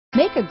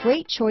Make a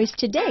great choice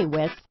today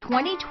with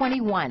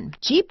 2021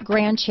 Jeep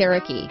Grand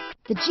Cherokee.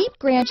 The Jeep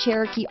Grand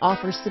Cherokee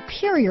offers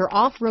superior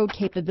off-road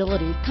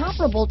capabilities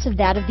comparable to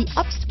that of the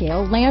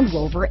upscale Land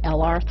Rover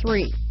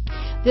LR3.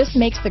 This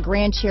makes the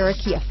Grand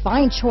Cherokee a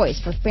fine choice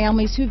for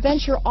families who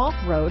venture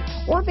off-road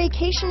or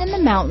vacation in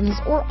the mountains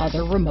or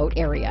other remote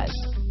areas.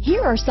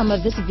 Here are some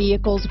of this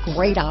vehicle's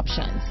great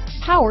options: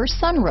 power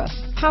sunroof,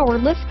 power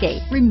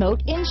liftgate,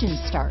 remote engine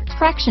start,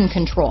 traction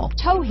control,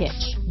 tow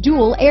hitch,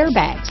 dual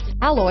airbags,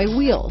 alloy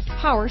wheels,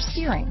 power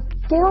steering,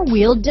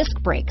 four-wheel disc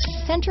brakes,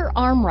 center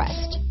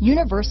armrest,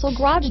 universal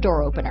garage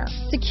door opener,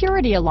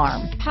 security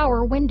alarm,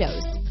 power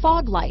windows,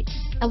 fog lights,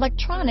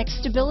 electronic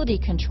stability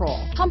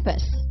control,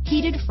 compass,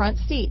 heated front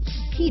seats,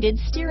 heated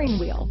steering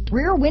wheel,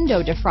 rear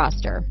window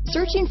defroster.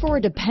 Searching for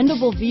a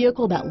dependable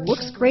vehicle that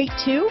looks great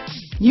too?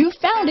 You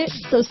found it,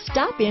 so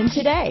stop in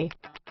today.